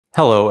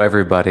Hello,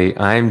 everybody.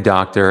 I'm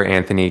Dr.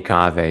 Anthony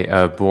Kaveh,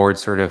 a board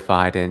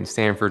certified and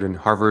Stanford and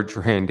Harvard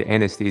trained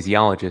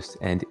anesthesiologist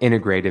and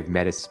integrative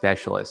medicine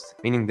specialist,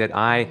 meaning that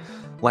I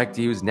like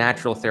to use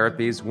natural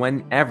therapies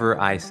whenever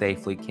I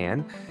safely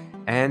can,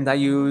 and I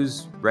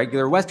use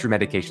regular Western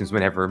medications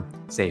whenever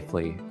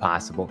safely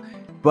possible.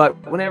 But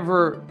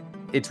whenever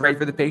it's right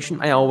for the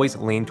patient, I always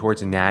lean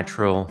towards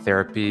natural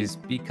therapies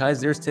because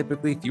there's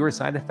typically fewer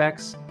side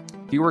effects,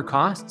 fewer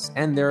costs,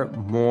 and they're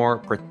more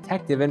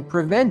protective and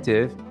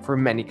preventive for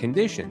many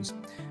conditions.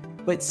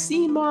 But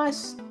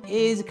CMOS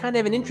is kind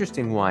of an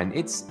interesting one.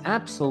 It's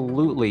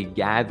absolutely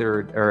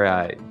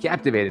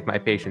captivated my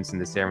patients in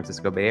the San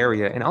Francisco Bay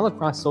Area and all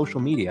across social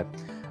media.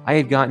 I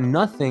have gotten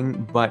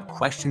nothing but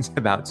questions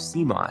about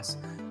CMOS,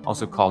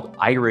 also called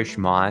Irish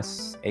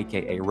moss,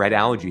 aka red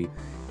algae,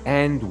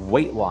 and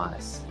weight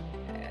loss.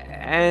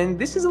 And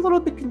this is a little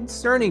bit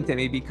concerning to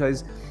me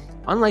because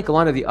unlike a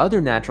lot of the other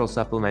natural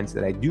supplements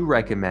that I do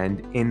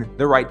recommend in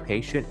the right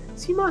patient,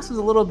 CMOS is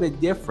a little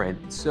bit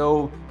different.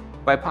 So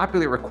by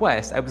popular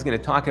request, I was going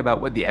to talk about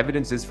what the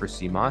evidence is for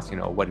CMOS,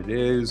 what it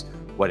is,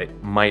 what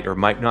it might or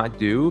might not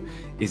do.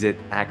 Does it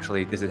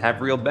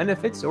have real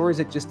benefits, or is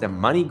it just a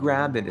money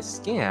grab and a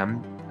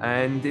scam?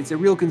 And it's a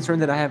real concern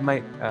that I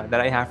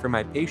have for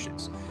my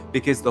patients,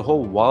 because the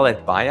whole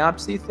wallet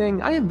biopsy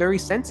thing, I am very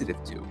sensitive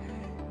to.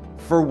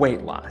 For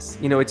weight loss,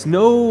 it's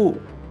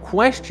no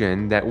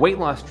question that weight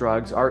loss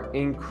drugs are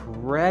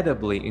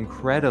incredibly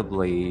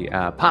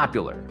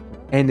popular.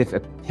 And if a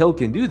pill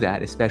can do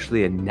that,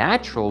 especially a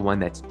natural one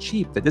that's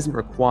cheap, that doesn't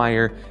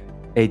require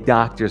a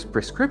doctor's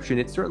prescription,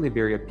 it's certainly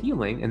very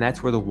appealing. And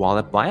that's where the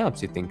wallet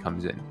biopsy thing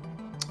comes in.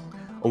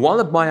 A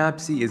wallet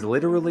biopsy is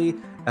literally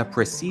a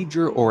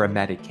procedure or a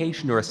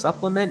medication or a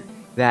supplement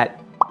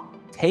that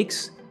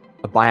takes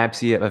a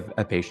biopsy of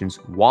a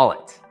patient's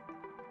wallet,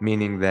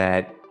 meaning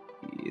that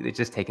it's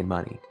just taking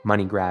money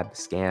grab,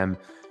 scam.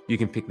 You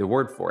can pick the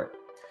word for it.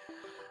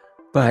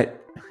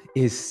 But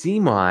is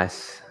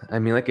CMOS,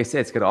 like I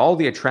said, it's got all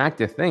the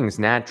attractive things,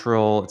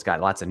 natural, it's got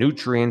lots of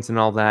nutrients and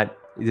all that.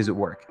 Does it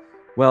work?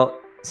 Well,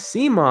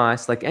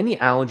 CMOS, like any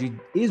algae,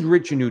 is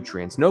rich in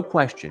nutrients, no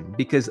question,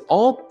 because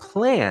all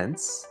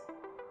plants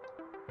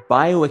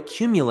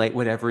bioaccumulate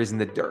whatever is in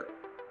the dirt.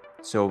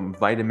 So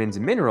vitamins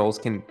and minerals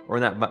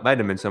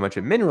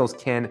minerals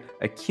can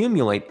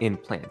accumulate in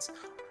plants.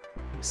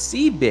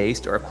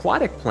 Sea-based or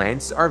aquatic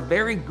plants are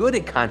very good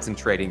at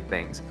concentrating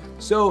things.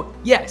 So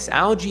yes,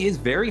 algae is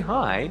very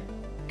high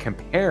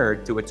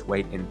compared to its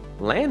weight in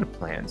land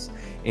plants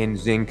in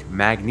zinc,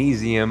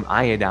 magnesium,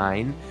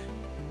 iodine,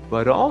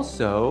 but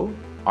also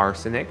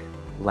arsenic,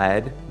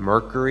 lead,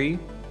 mercury,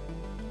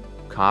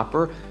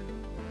 copper.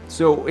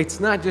 So it's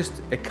not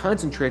just a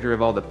concentrator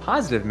of all the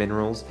positive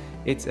minerals,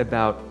 it's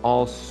about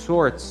all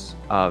sorts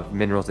of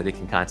minerals that it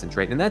can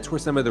concentrate. And that's where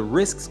some of the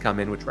risks come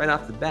in, which right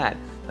off the bat,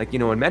 like,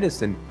 in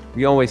medicine,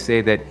 we always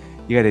say that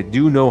you got to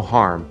do no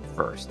harm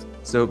first.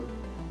 So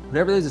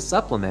whenever there's a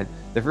supplement,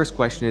 the first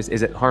question is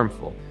it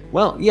harmful?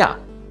 Well, yeah,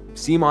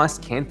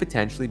 CMOS can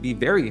potentially be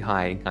very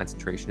high in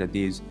concentration of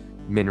these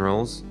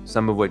minerals,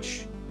 some of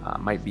which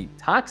might be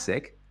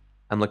toxic.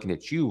 I'm looking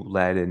at you,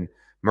 lead and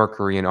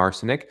mercury and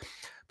arsenic,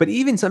 but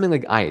even something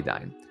like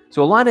iodine.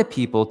 So a lot of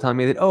people tell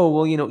me that,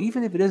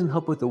 even if it doesn't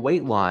help with the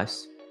weight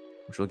loss,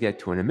 which we'll get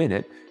to in a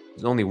minute,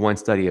 there's only one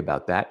study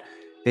about that.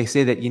 They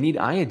say that you need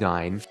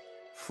iodine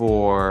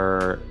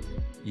for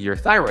your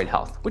thyroid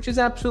health, which is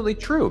absolutely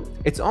true.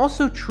 It's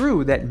also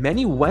true that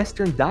many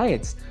Western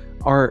diets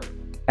are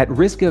at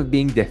risk of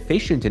being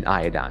deficient in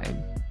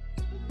iodine.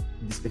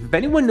 If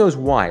anyone knows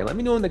why, let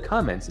me know in the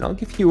comments and I'll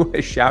give you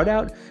a shout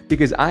out,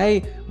 because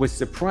I was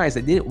surprised.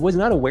 Was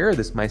not aware of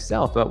this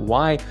myself, but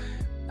why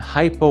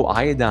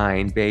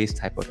hypoiodine-based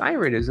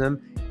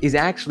hypothyroidism is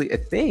actually a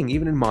thing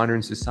even in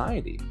modern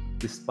society,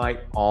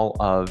 despite all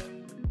of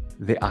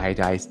the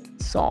iodized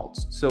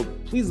salts. So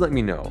please let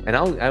me know. And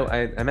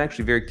I'm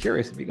actually very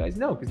curious if you guys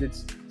know, because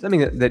it's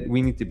something that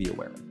we need to be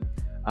aware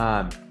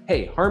of.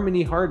 Hey,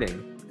 Harmony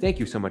Harding, thank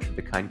you so much for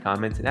the kind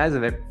comments. And as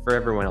of it, for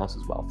everyone else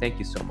as well, thank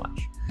you so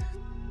much.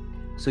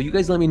 So you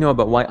guys let me know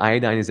about why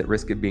iodine is at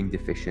risk of being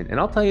deficient. And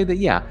I'll tell you that,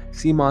 yeah,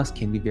 CMOS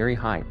can be very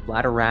high.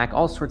 Bladder wrack,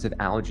 all sorts of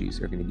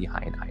algaes are going to be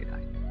high in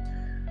iodine.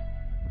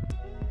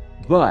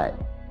 But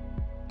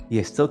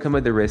you still come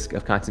with the risk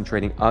of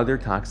concentrating other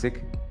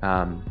toxic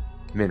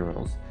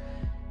minerals.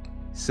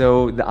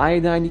 So the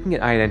iodine, you can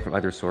get iodine from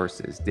other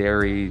sources,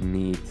 dairy,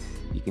 meat.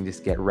 You can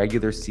just get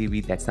regular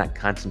seaweed that's not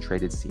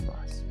concentrated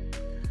CMOS.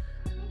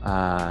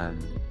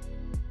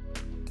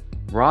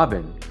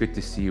 Robin, good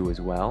to see you as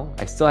well.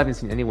 I still haven't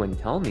seen anyone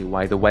tell me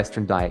why the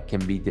Western diet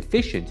can be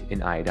deficient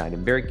in iodine.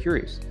 I'm very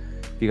curious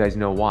if you guys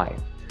know why.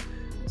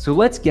 So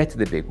let's get to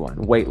the big one,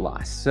 weight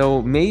loss.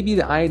 So maybe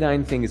the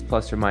iodine thing is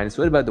plus or minus.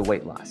 What about the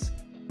weight loss?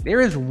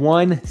 There is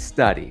one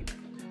study.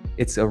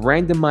 It's a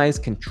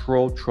randomized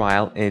controlled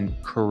trial in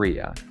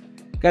Korea.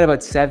 Got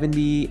about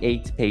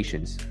 78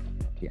 patients.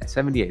 Yeah,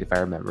 78 if I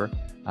remember.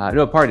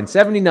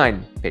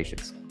 79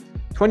 patients.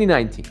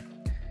 2019.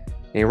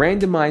 They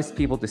randomized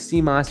people to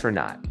CMOS or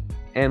not.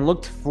 and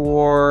looked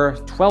for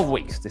 12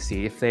 weeks to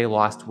see if they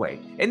lost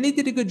weight. And they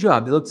did a good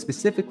job. They looked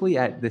specifically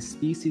at the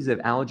species of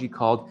algae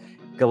called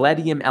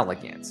Galledium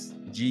elegans,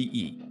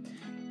 GE.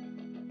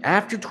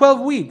 After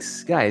 12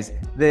 weeks, guys,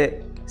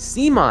 the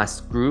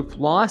CMOS group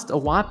lost a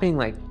whopping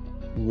like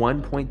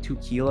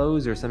 1.2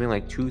 kilos or something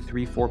like 2,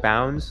 3, 4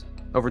 pounds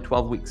over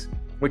 12 weeks,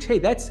 which, hey,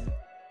 that's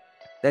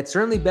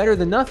certainly better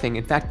than nothing.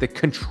 In fact, the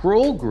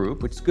control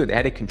group, which is good,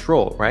 added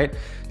control, right?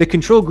 The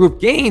control group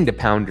gained a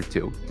pound or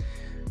 2.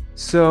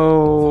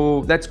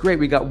 So that's great.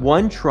 We got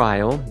one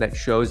trial that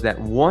shows that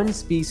one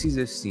species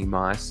of sea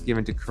moss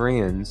given to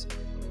Koreans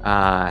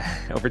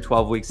over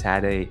 12 weeks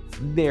had a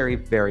very,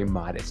 very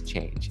modest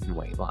change in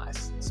weight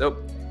loss.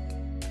 So,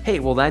 hey,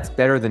 well, that's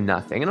better than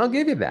nothing, and I'll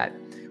give you that.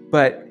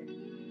 But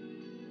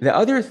the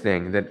other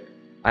thing that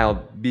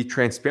I'll be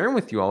transparent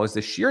with you all is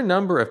the sheer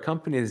number of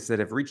companies that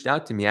have reached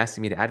out to me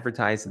asking me to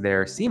advertise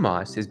their sea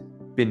moss has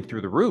been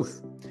through the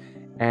roof.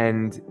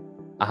 And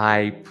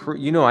I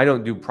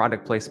don't do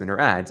product placement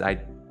or ads. I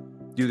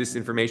do this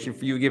information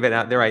for you, give it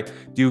out there. I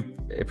do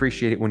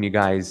appreciate it when you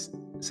guys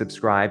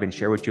subscribe and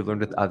share what you've learned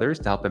with others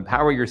to help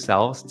empower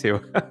yourselves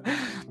to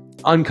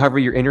uncover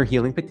your inner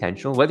healing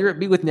potential, whether it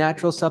be with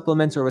natural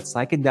supplements or with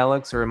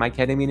psychedelics or my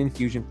ketamine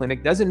infusion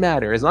clinic, doesn't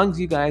matter. As long as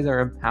you guys are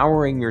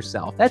empowering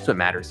yourself, that's what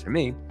matters for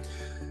me.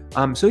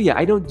 So yeah,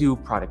 I don't do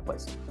product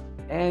placement,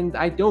 and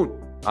I don't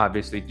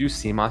obviously do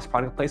CMOS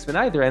product placement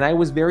either. And I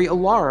was very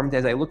alarmed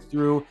as I looked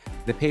through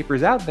the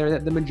papers out there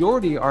that the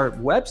majority are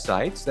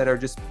websites that are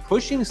just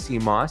pushing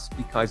CMOS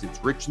because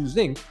it's rich in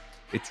zinc,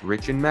 it's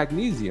rich in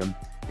magnesium,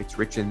 it's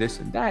rich in this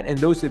and that, and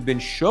those have been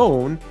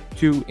shown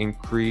to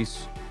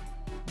increase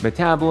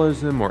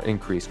metabolism or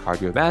increase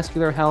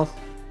cardiovascular health.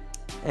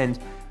 And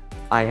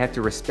I have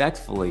to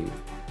respectfully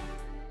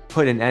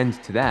put an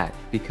end to that,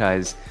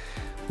 because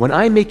when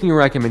I'm making a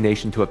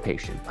recommendation to a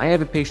patient, I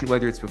have a patient,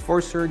 whether it's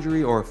before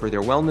surgery or for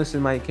their wellness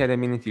in my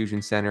ketamine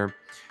infusion center,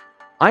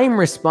 I'm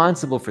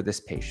responsible for this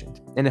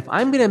patient. And if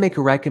I'm going to make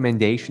a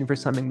recommendation for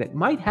something that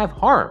might have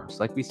harms,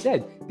 like we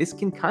said, this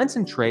can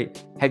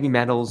concentrate heavy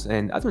metals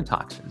and other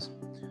toxins.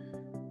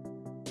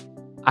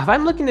 If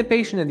I'm looking the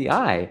patient in the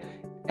eye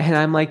and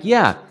I'm like,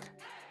 yeah,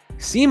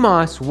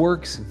 CMOS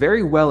works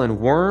very well in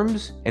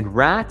worms and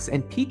rats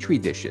and petri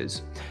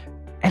dishes,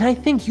 and I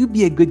think you'd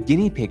be a good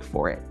guinea pig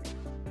for it.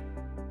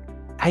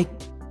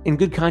 In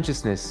good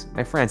consciousness,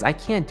 my friends, I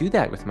can't do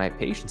that with my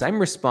patients. I'm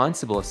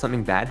responsible. If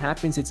something bad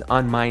happens, it's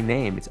on my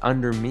name. It's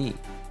under me.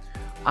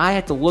 I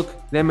have to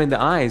look them in the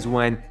eyes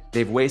when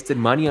they've wasted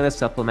money on a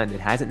supplement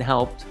that hasn't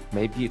helped.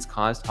 Maybe it's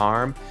caused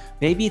harm.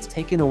 Maybe it's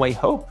taken away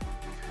hope.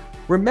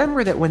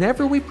 Remember that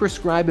whenever we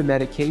prescribe a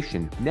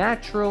medication,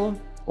 natural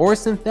or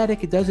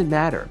synthetic, it doesn't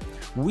matter.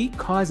 We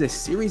cause a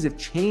series of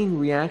chain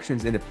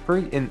reactions in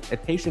a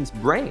patient's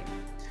brain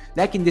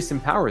that can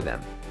disempower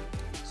them.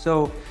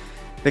 So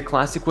the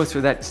classic was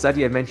for that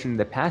study I mentioned in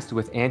the past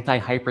with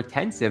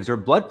antihypertensives or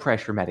blood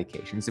pressure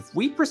medications. If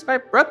we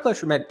prescribe blood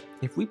pressure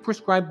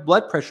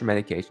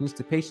medications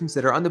to patients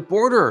that are on the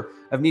border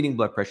of needing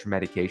blood pressure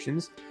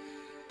medications,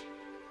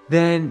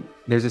 then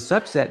there's a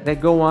subset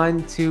that go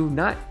on to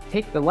not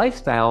take the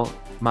lifestyle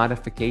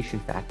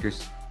modification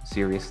factors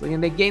seriously,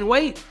 and they gain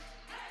weight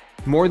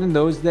more than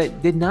those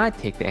that did not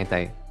take the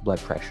anti-blood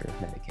pressure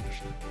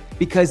medication,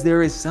 because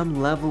there is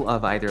some level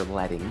of either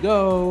letting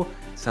go,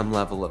 some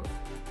level of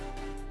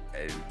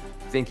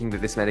thinking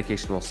that this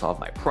medication will solve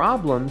my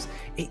problems.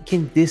 It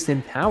can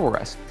disempower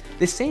us.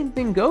 The same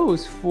thing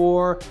goes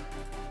for,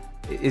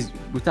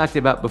 we talked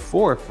about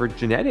before, for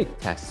genetic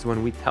tests.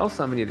 When we tell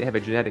somebody they have a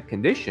genetic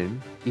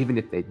condition, even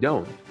if they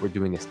don't, we're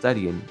doing a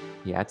study and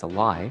yeah, it's a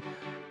lie,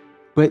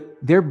 but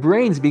their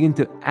brains begin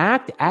to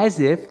act as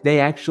if they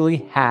actually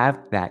have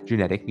that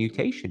genetic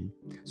mutation.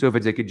 So if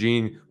it's like a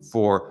gene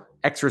for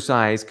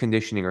exercise,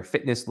 conditioning, or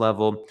fitness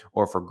level,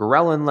 or for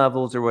ghrelin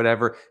levels or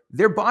whatever,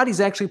 their bodies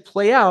actually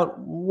play out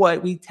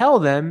what we tell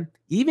them,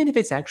 even if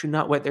it's actually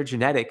not what their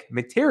genetic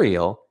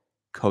material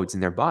codes in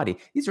their body.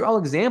 These are all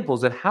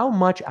examples of how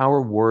much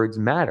our words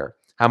matter,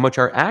 how much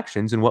our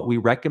actions and what we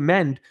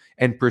recommend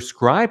and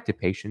prescribe to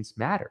patients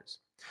matters.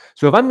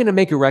 So if I'm going to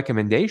make a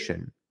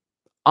recommendation,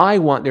 I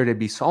want there to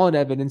be solid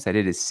evidence that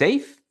it is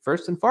safe,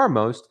 first and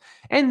foremost,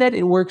 and that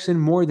it works in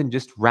more than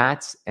just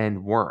rats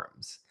and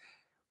worms.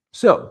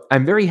 So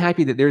I'm very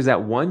happy that there's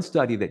that one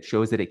study that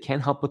shows that it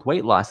can help with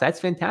weight loss. That's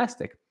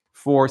fantastic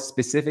for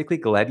specifically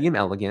Galledium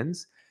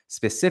elegans,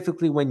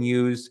 specifically when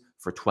used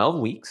for 12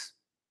 weeks.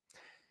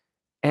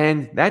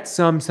 And that's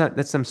some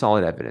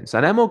solid evidence.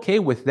 And I'm okay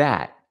with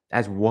that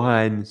as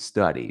one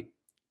study.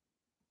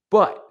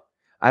 But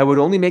I would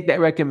only make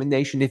that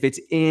recommendation if it's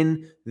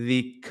in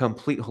the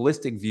complete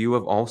holistic view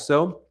of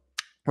also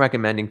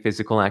recommending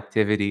physical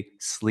activity,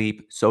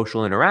 sleep,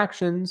 social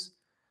interactions,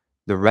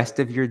 the rest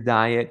of your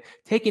diet,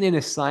 taken in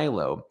a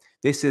silo.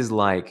 This is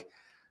like,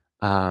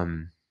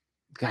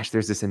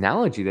 there's this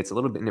analogy that's a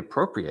little bit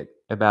inappropriate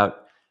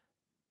about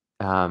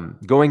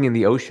going in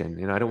the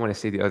ocean. I don't want to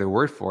say the other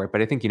word for it,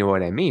 but I think you know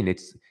what I mean.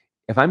 It's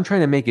if I'm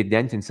trying to make a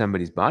dent in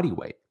somebody's body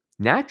weight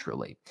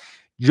naturally,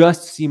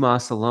 just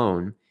CMOS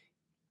alone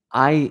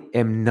I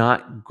am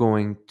not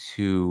going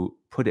to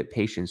put a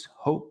patient's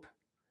hope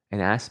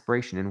and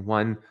aspiration in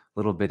one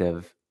little bit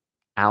of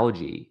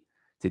algae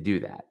to do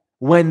that,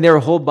 when their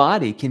whole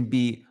body can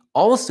be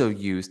also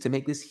used to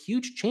make this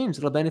huge change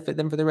that'll benefit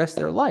them for the rest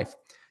of their life.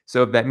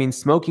 So if that means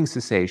smoking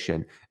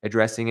cessation,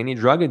 addressing any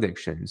drug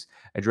addictions,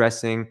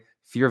 addressing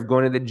fear of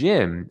going to the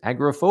gym,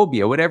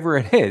 agoraphobia, whatever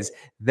it is,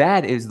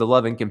 that is the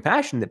love and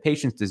compassion that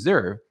patients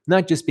deserve,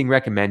 not just being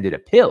recommended a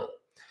pill,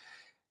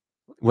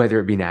 whether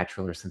it be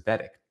natural or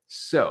synthetic.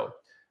 So,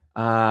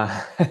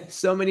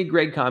 so many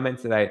great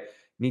comments that I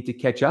need to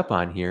catch up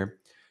on here.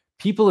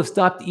 People have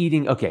stopped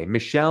eating. Okay,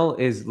 Michelle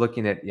is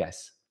looking at,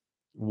 yes.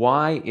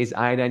 Why is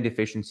iodine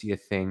deficiency a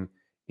thing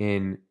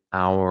in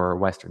our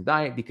Western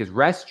diet? Because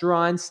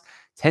restaurants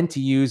tend to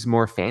use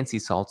more fancy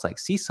salts like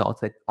sea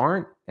salt that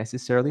aren't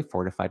necessarily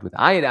fortified with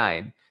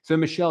iodine. So,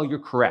 Michelle, you're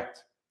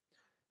correct.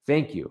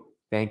 Thank you.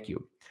 Thank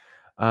you.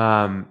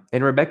 And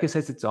Rebecca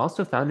says it's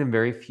also found in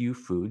very few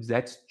foods.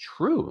 That's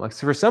true. Like,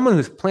 so for someone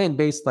who's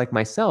plant-based like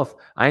myself,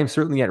 I am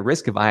certainly at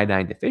risk of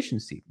iodine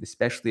deficiency,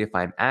 especially if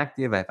I'm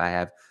active, if I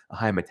have a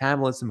high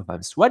metabolism, if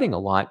I'm sweating a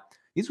lot.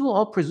 These will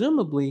all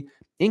presumably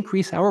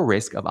increase our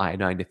risk of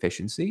iodine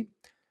deficiency.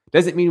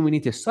 Doesn't mean we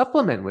need to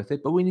supplement with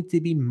it, but we need to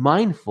be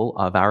mindful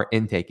of our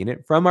intake in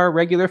it from our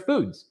regular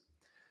foods.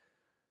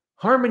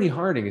 Harmony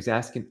Harding is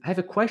asking, I have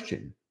a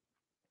question.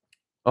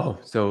 Oh,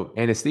 so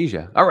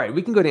anesthesia. All right,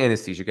 we can go to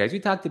anesthesia, guys. We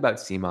talked about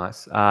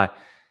CMOS.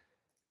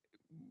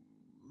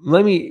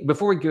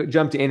 Before we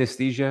jump to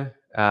anesthesia,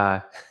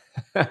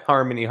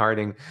 Harmony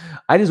Harding,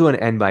 I just want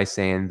to end by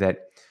saying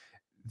that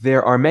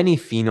there are many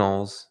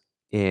phenols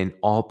in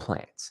all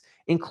plants,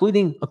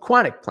 including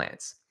aquatic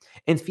plants.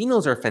 And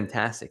phenols are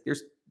fantastic.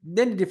 There's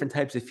many different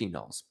types of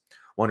phenols.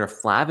 One are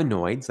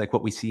flavonoids, like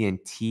what we see in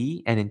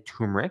tea and in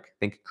turmeric,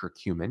 think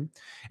curcumin.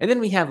 And then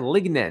we have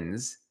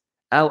lignans,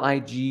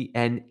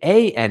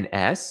 Lignans,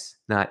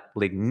 not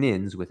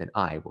lignins with an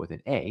I, but with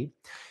an A.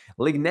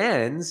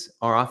 Lignans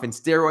are often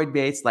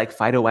steroid-based, like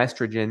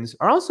phytoestrogens,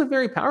 are also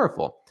very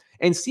powerful.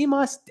 And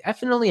CMOS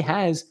definitely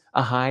has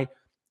a high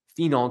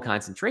phenol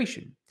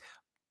concentration.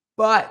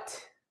 But,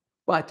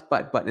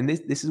 and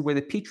this is where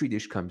the Petri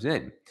dish comes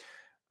in.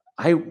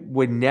 I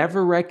would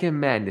never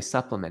recommend a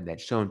supplement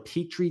that's shown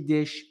Petri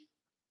dish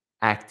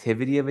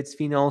activity of its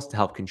phenols to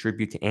help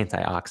contribute to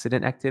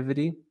antioxidant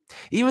activity,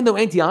 even though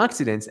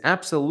antioxidants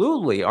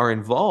absolutely are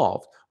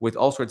involved with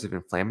all sorts of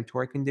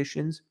inflammatory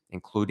conditions,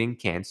 including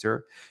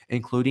cancer,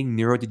 including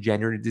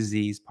neurodegenerative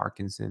disease,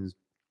 Parkinson's,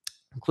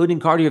 including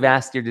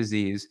cardiovascular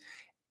disease,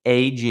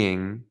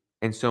 aging,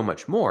 and so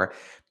much more.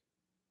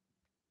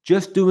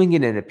 Just doing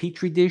it in a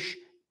Petri dish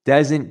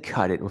doesn't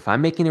cut it. If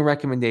I'm making a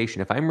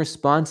recommendation, if I'm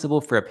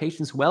responsible for a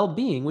patient's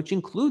well-being, which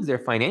includes their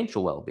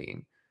financial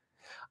well-being,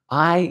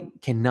 I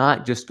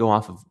cannot just go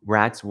off of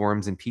rats,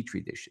 worms, and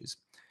Petri dishes.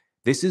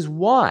 This is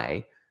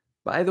why,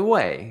 by the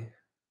way,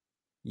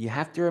 you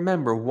have to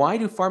remember, why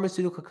do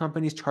pharmaceutical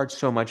companies charge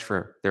so much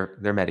for their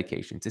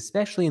medications,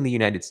 especially in the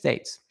United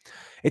States?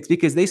 It's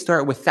because they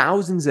start with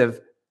thousands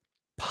of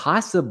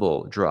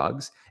possible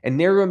drugs and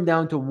narrow them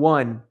down to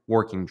one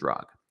working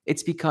drug.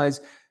 It's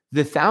because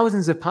the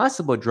thousands of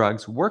possible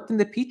drugs worked in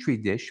the Petri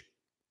dish,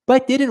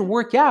 but didn't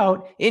work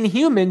out in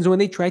humans when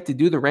they tried to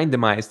do the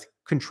randomized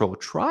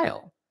controlled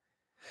trial.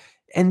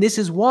 And this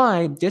is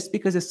why, just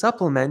because a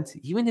supplement,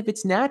 even if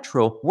it's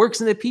natural,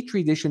 works in the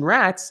Petri dish in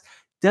rats,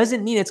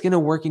 doesn't mean it's going to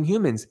work in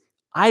humans.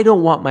 I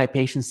don't want my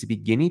patients to be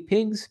guinea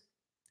pigs,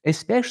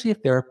 especially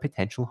if there are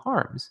potential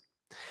harms.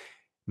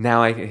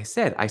 Now, like I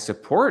said, I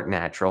support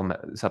natural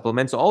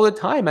supplements all the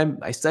time.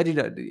 I studied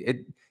at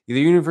the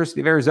University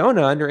of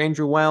Arizona under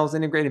Andrew Weil's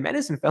Integrated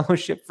Medicine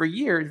Fellowship for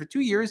 2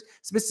 years,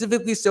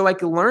 specifically so I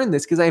could learn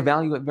this because I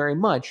value it very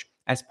much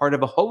as part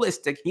of a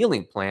holistic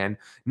healing plan,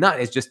 not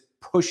as just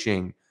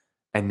pushing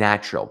a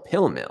natural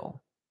pill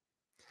mill.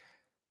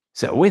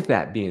 So with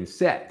that being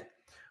said,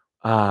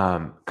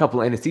 a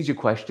couple of anesthesia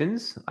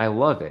questions. I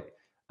love it.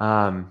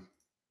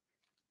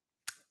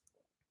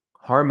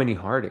 Harmony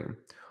Harding.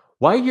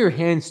 Why are your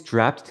hands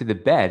strapped to the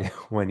bed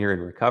when you're in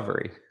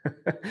recovery?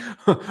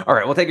 All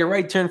right, we'll take a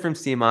right turn from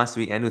CMOS.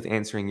 We end with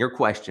answering your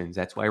questions.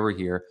 That's why we're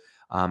here.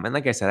 And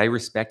like I said, I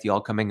respect you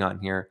all coming on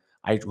here.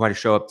 I want to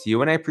show up to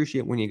you, and I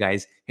appreciate when you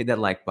guys hit that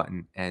like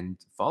button and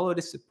follow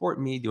to support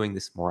me doing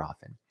this more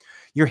often.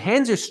 Your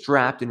hands are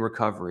strapped in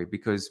recovery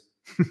because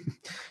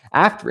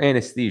after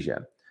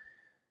anesthesia,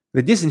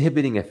 the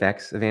disinhibiting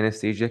effects of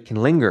anesthesia can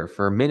linger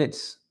for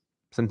minutes,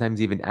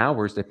 sometimes even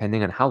hours,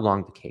 depending on how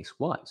long the case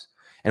was.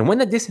 And when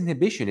the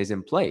disinhibition is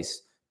in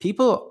place,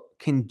 people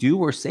can do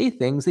or say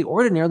things they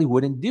ordinarily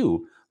wouldn't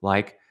do,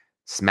 like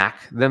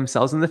smack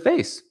themselves in the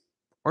face,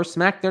 or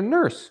smack their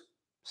nurse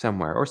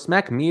somewhere, or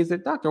smack me as their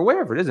doctor, or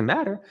wherever, it doesn't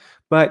matter.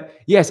 But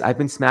yes, I've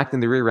been smacked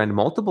in the rear end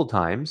multiple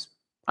times,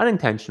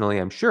 unintentionally,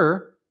 I'm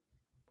sure,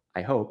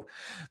 I hope.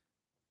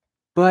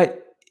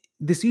 But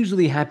this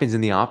usually happens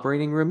in the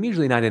operating room,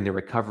 usually not in the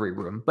recovery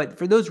room. But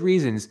for those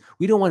reasons,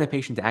 we don't want a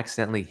patient to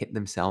accidentally hit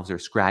themselves or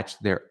scratch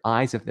their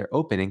eyes if they're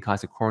open and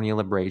cause a corneal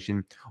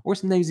abrasion, or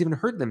sometimes even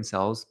hurt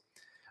themselves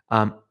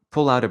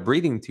pull out a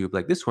breathing tube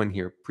like this one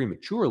here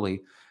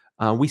prematurely,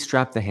 we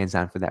strap the hands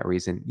on for that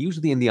reason,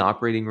 usually in the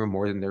operating room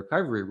more than the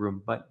recovery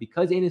room, but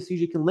because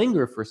anesthesia can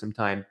linger for some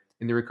time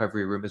in the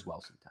recovery room as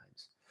well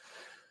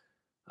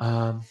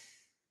sometimes.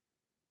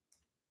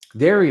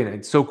 Darian,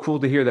 it's so cool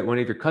to hear that one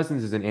of your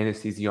cousins is an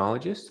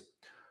anesthesiologist.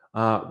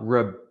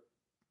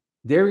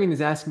 Darian is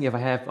asking if I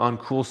have on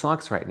cool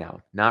socks right now.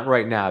 Not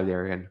right now,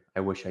 Darian. I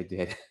wish I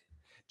did.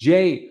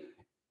 Jay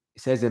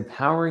says,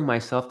 empowering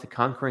myself to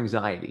conquer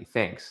anxiety.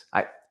 Thanks.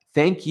 I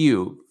thank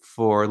you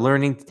for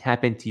learning to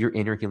tap into your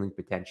inner healing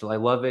potential. I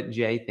love it,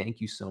 Jay. Thank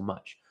you so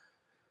much.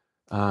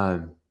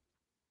 All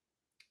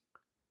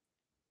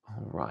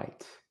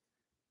right.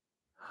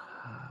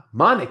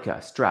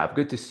 Monica Strap,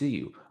 good to see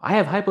you. I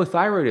have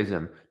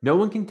hypothyroidism. No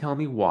one can tell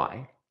me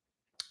why.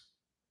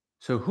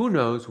 So who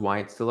knows why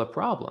it's still a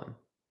problem?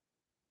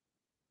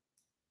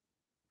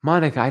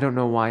 Monica, I don't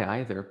know why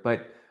either,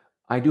 but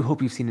I do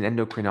hope you've seen an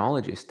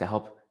endocrinologist to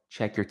help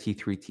check your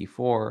T3,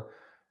 T4,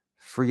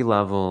 free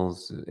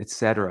levels,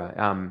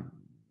 etc.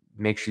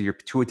 Make sure your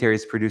pituitary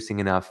is producing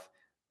enough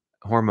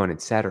hormone,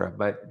 etc.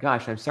 But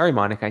gosh, I'm sorry,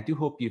 Monica. I do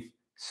hope you've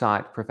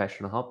sought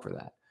professional help for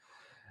that.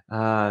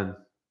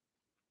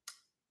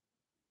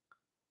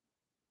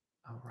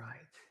 All right.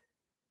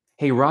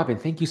 Hey, Robin,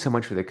 thank you so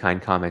much for the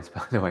kind comments,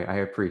 by the way. I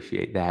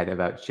appreciate that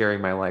about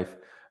sharing my life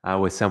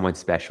with someone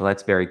special.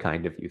 That's very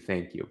kind of you.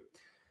 Thank you.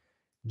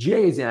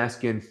 Jay is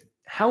asking,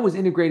 how is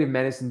integrative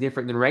medicine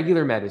different than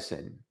regular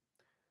medicine?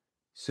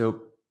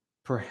 So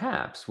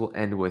perhaps we'll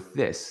end with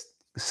this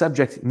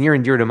subject near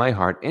and dear to my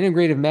heart.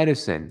 Integrative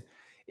medicine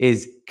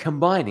is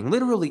combining,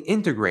 literally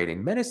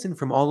integrating medicine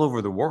from all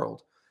over the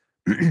world.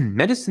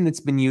 Medicine that's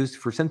been used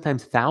for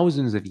sometimes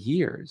thousands of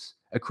years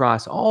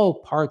across all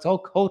parts, all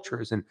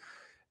cultures, and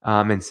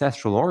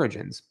ancestral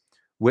origins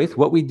with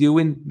what we do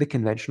in the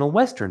conventional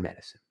Western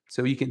medicine.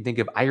 So you can think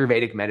of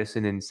Ayurvedic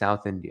medicine in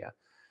South India.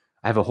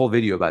 I have a whole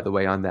video, by the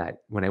way, on that.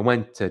 When I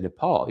went to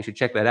Nepal, you should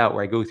check that out,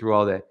 where I go through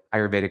all the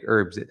Ayurvedic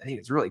herbs. I think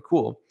it's really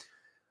cool.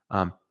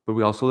 But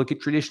we also look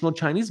at traditional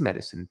Chinese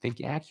medicine, think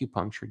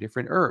acupuncture,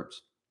 different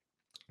herbs.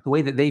 The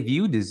way that they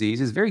view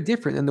disease is very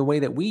different than the way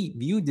that we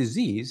view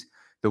disease,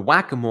 the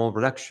whack-a-mole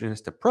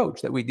reductionist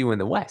approach that we do in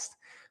the West.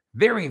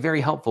 Very,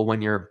 very helpful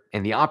when you're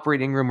in the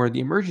operating room or the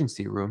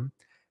emergency room.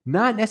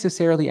 Not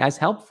necessarily as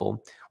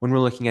helpful when we're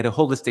looking at a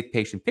holistic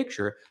patient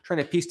picture, trying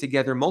to piece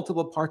together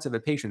multiple parts of a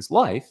patient's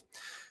life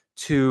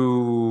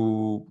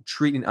to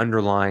treat an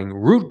underlying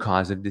root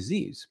cause of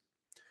disease.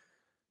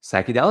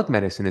 Psychedelic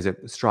medicine is a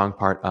strong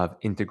part of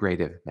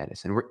integrative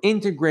medicine. We're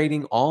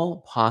integrating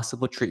all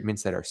possible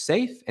treatments that are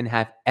safe and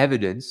have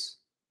evidence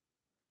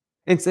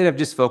instead of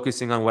just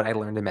focusing on what I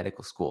learned in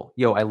medical school.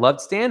 I loved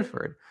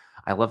Stanford.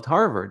 I loved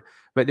Harvard,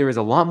 but there is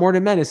a lot more to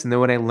medicine than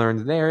what I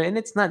learned there. And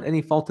it's not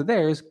any fault of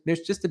theirs.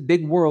 There's just a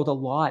big world, a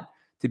lot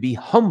to be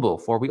humble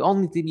for. We all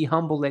need to be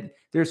humble that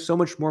there's so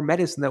much more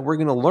medicine that we're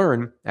going to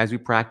learn as we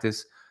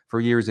practice for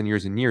years and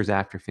years and years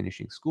after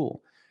finishing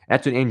school.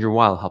 That's what Andrew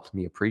Weil helped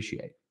me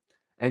appreciate.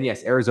 And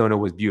yes, Arizona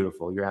was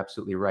beautiful. You're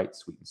absolutely right,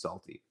 sweet and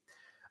salty.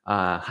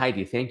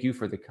 Heidi, thank you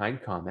for the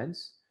kind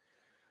comments.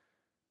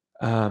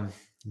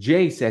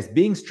 Jay says,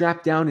 being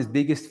strapped down is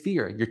biggest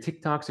fear. Your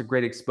TikToks are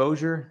great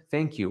exposure.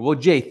 Thank you. Well,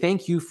 Jay,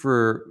 thank you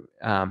for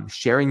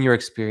sharing your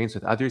experience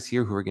with others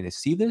here who are going to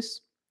see this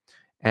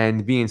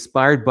and be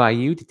inspired by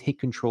you to take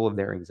control of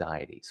their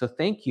anxiety. So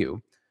thank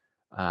you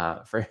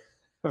for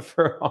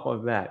all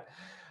of that.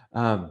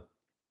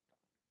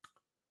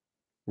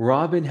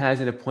 Robin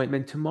has an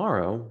appointment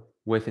tomorrow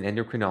with an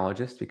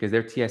endocrinologist because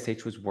their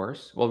TSH was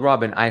worse. Well,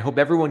 Robin, I hope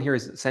everyone here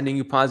is sending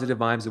you positive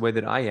vibes the way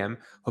that I am,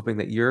 hoping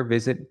that your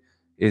visit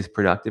is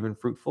productive and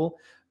fruitful.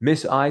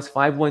 Miss Eyes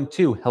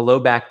 512, hello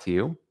back to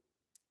you.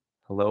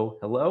 Hello.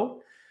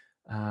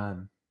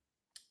 All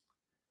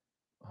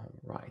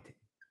right.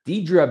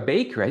 Deidre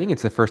Baker, I think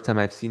it's the first time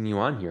I've seen you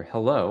on here.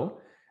 Hello.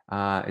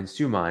 And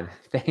Suman,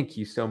 thank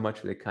you so much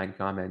for the kind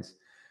comments.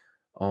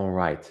 All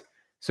right.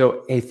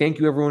 So, hey, thank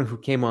you everyone who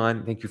came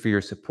on. Thank you for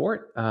your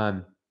support.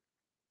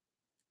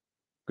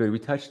 Good. We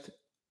touched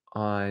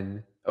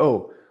on,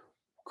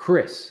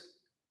 Chris.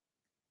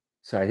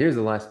 Sorry, here's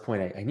the last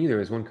point. I knew there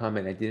was one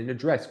comment I didn't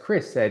address.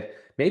 Chris said,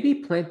 maybe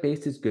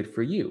plant-based is good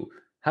for you.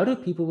 How do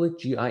people with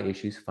GI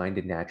issues find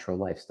a natural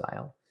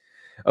lifestyle?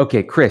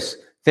 Okay, Chris,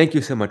 thank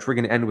you so much. We're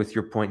going to end with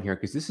your point here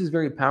because this is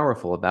very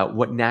powerful about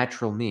what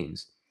natural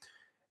means.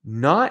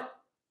 Not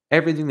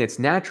everything that's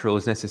natural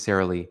is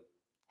necessarily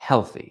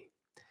healthy.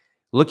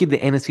 Look at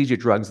the anesthesia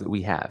drugs that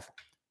we have.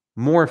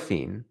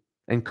 Morphine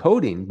and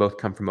codeine both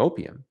come from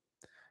opium.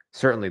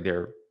 Certainly,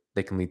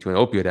 they can lead to an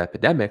opioid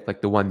epidemic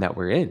like the one that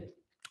we're in.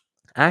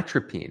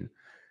 Atropine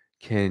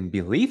can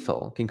be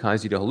lethal, can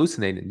cause you to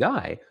hallucinate and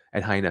die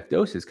at high enough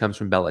doses, comes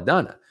from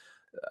belladonna.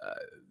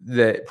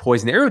 The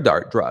poison arrow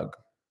dart drug,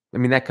 I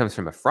mean, that comes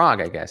from a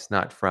frog, I guess,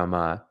 not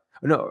from,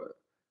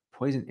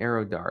 poison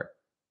arrow dart.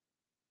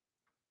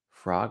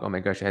 Frog? Oh my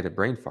gosh, I had a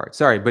brain fart.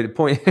 Sorry, but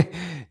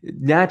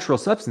natural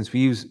substance we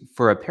use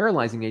for a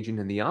paralyzing agent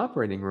in the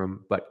operating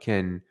room, but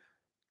can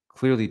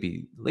clearly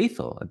be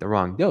lethal at the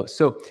wrong dose.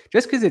 So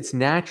just because it's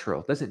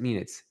natural doesn't mean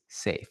it's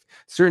safe.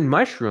 Certain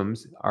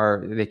mushrooms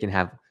they can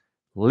have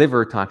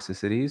liver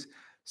toxicities.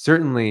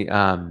 Certainly,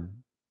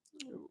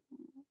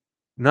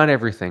 not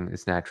everything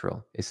that's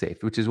natural is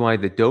safe, which is why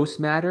the dose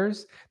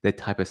matters, the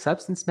type of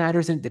substance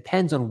matters, and it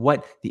depends on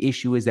what the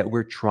issue is that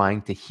we're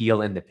trying to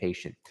heal in the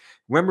patient.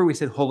 Remember, we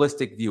said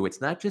holistic view.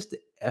 It's not just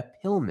a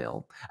pill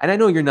mill. And I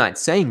know you're not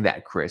saying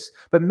that, Chris,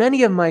 but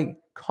many of my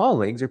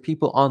colleagues or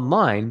people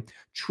online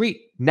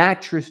treat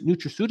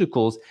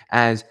nutraceuticals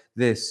as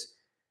this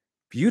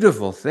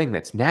beautiful thing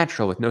that's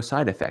natural with no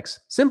side effects.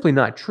 Simply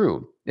not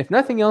true. If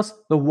nothing else,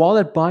 the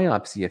wallet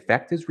biopsy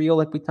effect is real,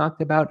 like we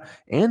talked about,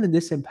 and the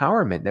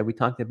disempowerment that we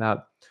talked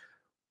about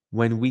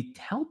when we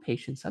tell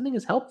patients something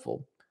is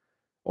helpful,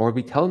 or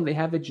we tell them they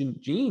have a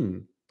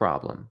gene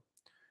problem.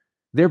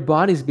 Their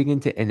bodies begin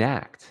to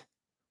enact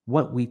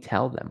what we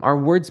tell them. Our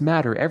words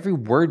matter. Every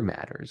word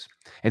matters,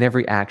 and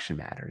every action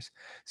matters.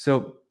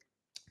 So,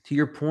 to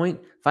your point,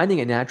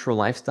 finding a natural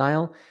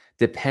lifestyle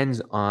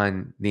depends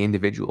on the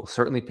individual.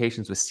 Certainly,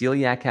 patients with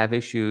celiac have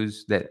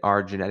issues that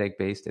are genetic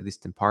based, at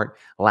least in part.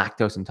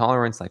 Lactose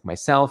intolerance, like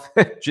myself,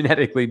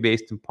 genetically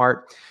based in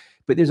part.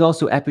 But there's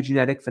also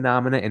epigenetic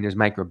phenomena and there's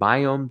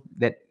microbiome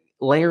that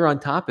layer on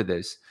top of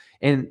this.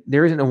 And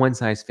there isn't a one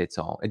size fits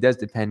all. It does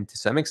depend to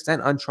some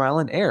extent on trial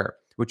and error,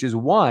 which is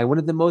why one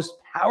of the most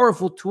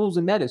powerful tools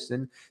in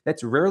medicine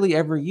that's rarely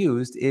ever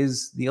used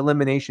is the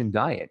elimination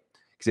diet,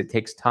 because it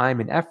takes time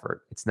and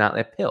effort. It's not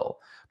a pill,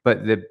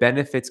 but the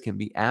benefits can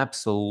be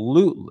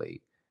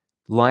absolutely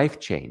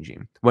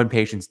life-changing when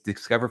patients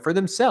discover for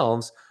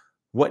themselves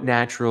what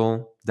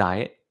natural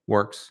diet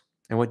works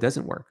and what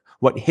doesn't work,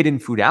 what hidden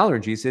food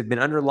allergies have been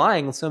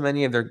underlying so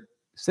many of their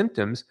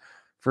symptoms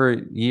for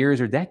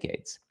years or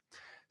decades.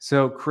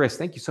 So, Chris,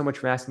 thank you so much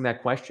for asking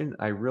that question.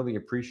 I really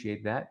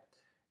appreciate that.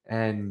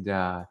 And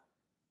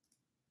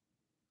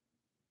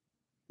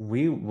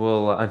we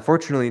will,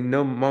 unfortunately,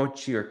 no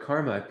Mochi or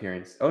Karma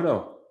appearance. Oh,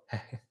 no.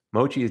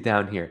 Mochi is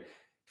down here.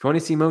 If you want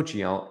to see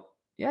Mochi,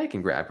 I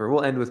can grab her.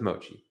 We'll end with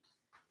Mochi.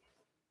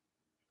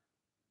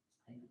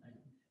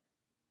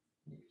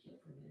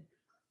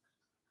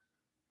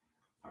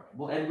 All right,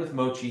 we'll end with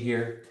Mochi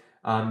here.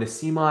 The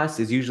sea moss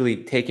is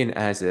usually taken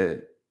as a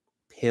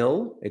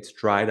pill. It's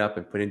dried up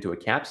and put into a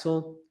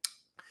capsule.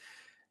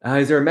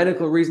 Is there a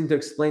medical reason to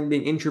explain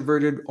being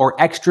introverted or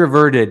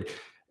extroverted?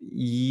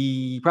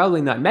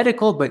 Probably not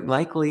medical, but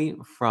likely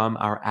from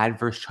our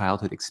adverse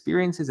childhood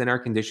experiences and our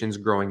conditions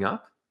growing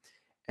up.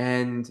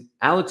 And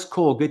Alex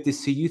Cole, good to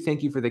see you.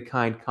 Thank you for the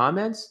kind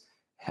comments.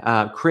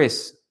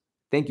 Chris,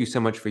 thank you so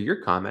much for your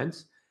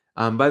comments.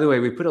 By the way,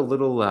 we put a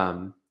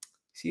little,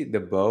 see the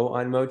bow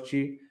on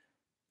Mochi?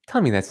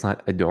 Tell me that's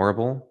not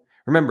adorable.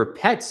 Remember,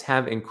 pets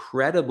have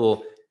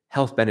incredible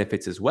health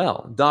benefits as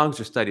well. Dogs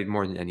are studied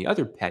more than any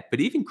other pet,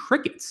 but even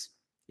crickets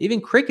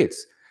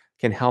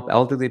can help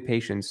elderly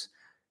patients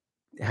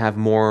have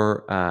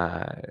more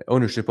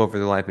ownership over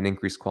their life and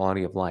increased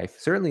quality of life.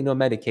 Certainly no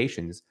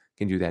medications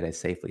can do that as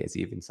safely as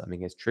even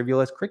something as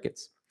trivial as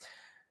crickets.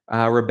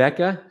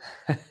 Rebecca,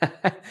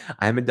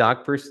 I'm a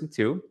dog person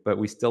too, but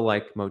we still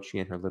like Mochi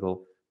and her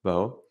little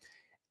bow.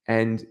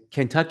 And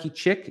Kentucky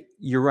Chick,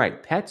 you're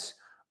right. Pets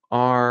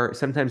are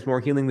sometimes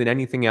more healing than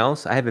anything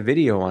else. I have a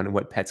video on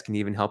what pets can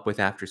even help with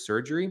after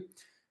surgery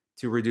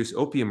to reduce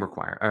morphine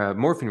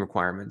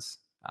requirements,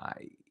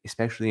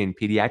 especially in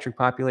pediatric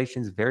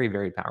populations. Very,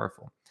 very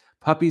powerful.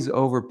 Puppies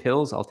over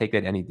pills, I'll take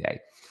that any day.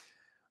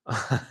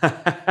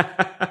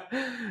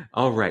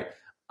 All right.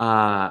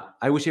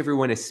 I wish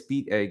everyone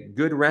a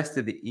good rest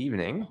of the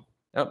evening.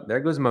 Oh, there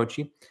goes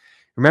Mochi.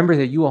 Remember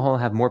that you all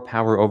have more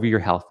power over your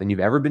health than you've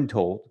ever been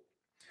told.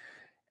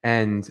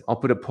 And I'll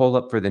put a poll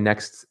up for the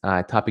next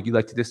topic you'd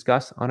like to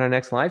discuss on our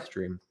next live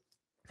stream.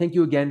 Thank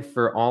you again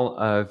for all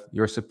of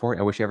your support.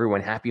 I wish everyone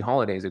happy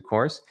holidays, of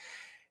course.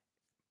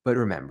 But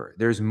remember,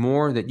 there's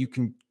more that you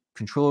can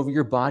control over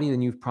your body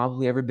than you've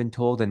probably ever been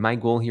told. And my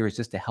goal here is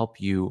just to help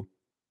you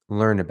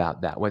learn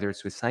about that, whether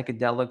it's with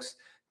psychedelics,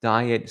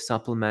 diet,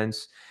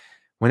 supplements,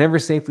 whenever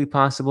safely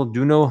possible,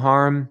 do no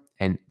harm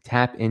and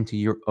tap into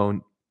your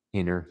own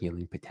inner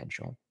healing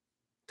potential.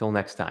 Till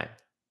next time.